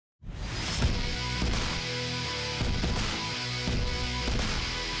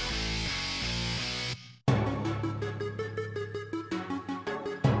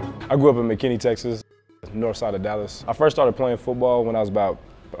I grew up in McKinney, Texas, north side of Dallas. I first started playing football when I was about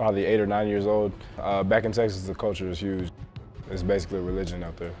probably 8 or 9 years old. Back in Texas, the culture is huge. It's basically a religion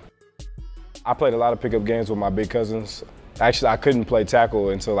out there. I played a lot of pickup games with my big cousins. Actually, I couldn't play tackle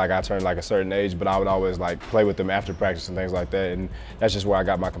until I turned a certain age, but I would always play with them after practice and things like that, and that's just where I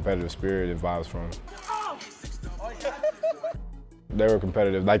got my competitive spirit and vibes from. They were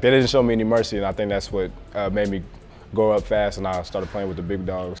competitive. They didn't show me any mercy, and I think that's what made me grow up fast, and I started playing with the big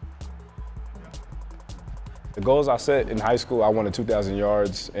dogs. The goals I set in high school, I wanted 2,000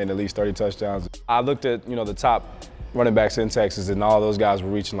 yards and at least 30 touchdowns. I looked at the top running backs in Texas, and all those guys were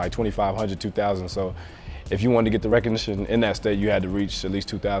reaching 2,500, 2,000. So if you wanted to get the recognition in that state, you had to reach at least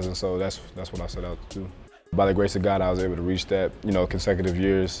 2,000. So that's what I set out to do. By the grace of God, I was able to reach that, consecutive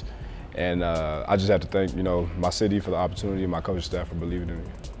years. And I just have to thank, my city for the opportunity and my coaching staff for believing in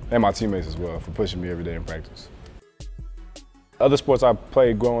me. And my teammates as well for pushing me every day in practice. Other sports I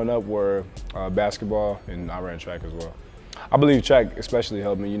played growing up were basketball, and I ran track as well. I believe track especially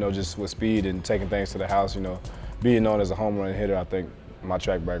helped me, just with speed and taking things to the house, being known as a home run hitter. I think my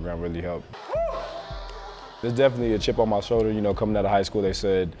track background really helped. There's definitely a chip on my shoulder, coming out of high school. They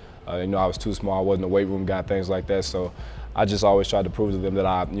said, I was too small, I wasn't a weight room guy, things like that. So I just always tried to prove to them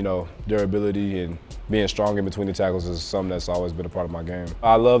that durability and being strong in between the tackles is something that's always been a part of my game.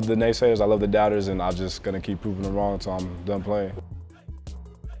 I love the naysayers, I love the doubters, and I'm just gonna keep proving them wrong until I'm done playing.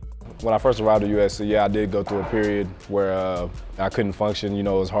 When I first arrived at USC, yeah, I did go through a period where I couldn't function. It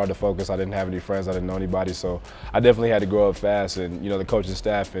was hard to focus. I didn't have any friends. I didn't know anybody. So I definitely had to grow up fast. And the coaching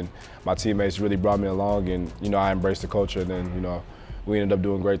staff and my teammates really brought me along. And I embraced the culture. And then we ended up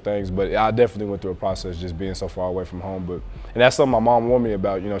doing great things. But I definitely went through a process just being so far away from home. And that's something my mom warned me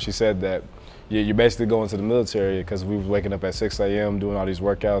about. She said that you're basically going to the military, because we were waking up at 6 a.m. doing all these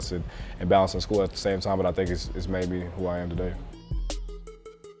workouts and balancing school at the same time. But I think it's made me who I am today.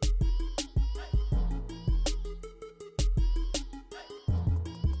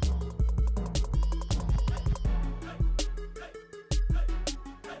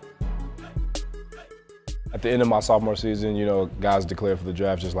 At the end of my sophomore season, guys declared for the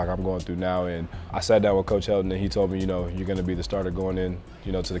draft just like I'm going through now. And I sat down with Coach Helton, and he told me, you're going to be the starter going in,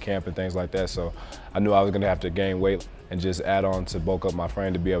 to the camp and things like that. So I knew I was going to have to gain weight and just add on to bulk up my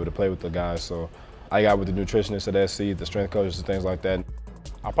frame to be able to play with the guys. So I got with the nutritionist at SC, the strength coaches and things like that.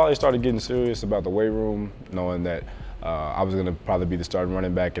 I probably started getting serious about the weight room, knowing that I was going to probably be the starting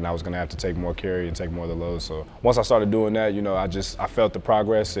running back, and I was going to have to take more carry and take more of the load. So once I started doing that, I felt the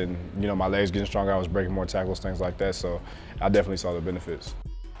progress, and my legs getting stronger. I was breaking more tackles, things like that. So I definitely saw the benefits.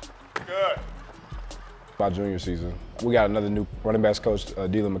 Good. My junior season, we got another new running backs coach,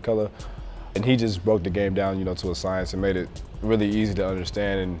 Dylan McCullough, and he just broke the game down, to a science and made it really easy to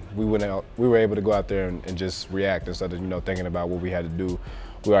understand. And we were able to go out there and just react instead of thinking about what we had to do.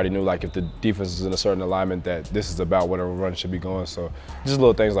 We already knew if the defense is in a certain alignment that this is about what a run should be going. So just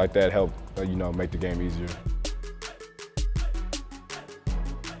little things like that help make the game easier.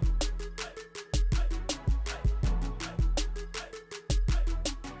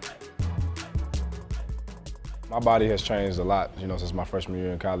 My body has changed a lot, since my freshman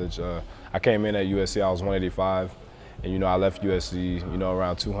year in college. I came in at USC, I was 185, and I left USC,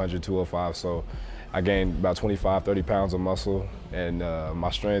 around 200, 205. So I gained about 25, 30 pounds of muscle, and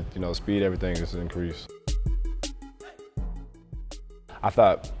my strength, speed, everything has increased. I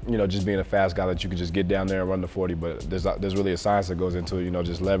thought, just being a fast guy that you could just get down there and run the 40, but there's really a science that goes into it,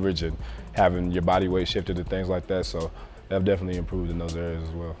 just leverage and having your body weight shifted and things like that. So I've definitely improved in those areas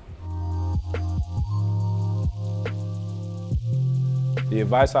as well. The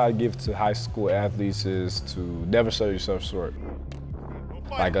advice I give to high school athletes is to never sell yourself short.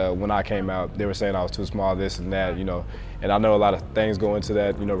 When I came out, they were saying I was too small, this and that, and I know a lot of things go into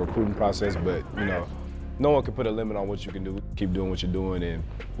that, recruiting process, but, no one can put a limit on what you can do. Keep doing what you're doing, and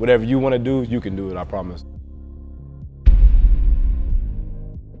whatever you want to do, you can do it, I promise.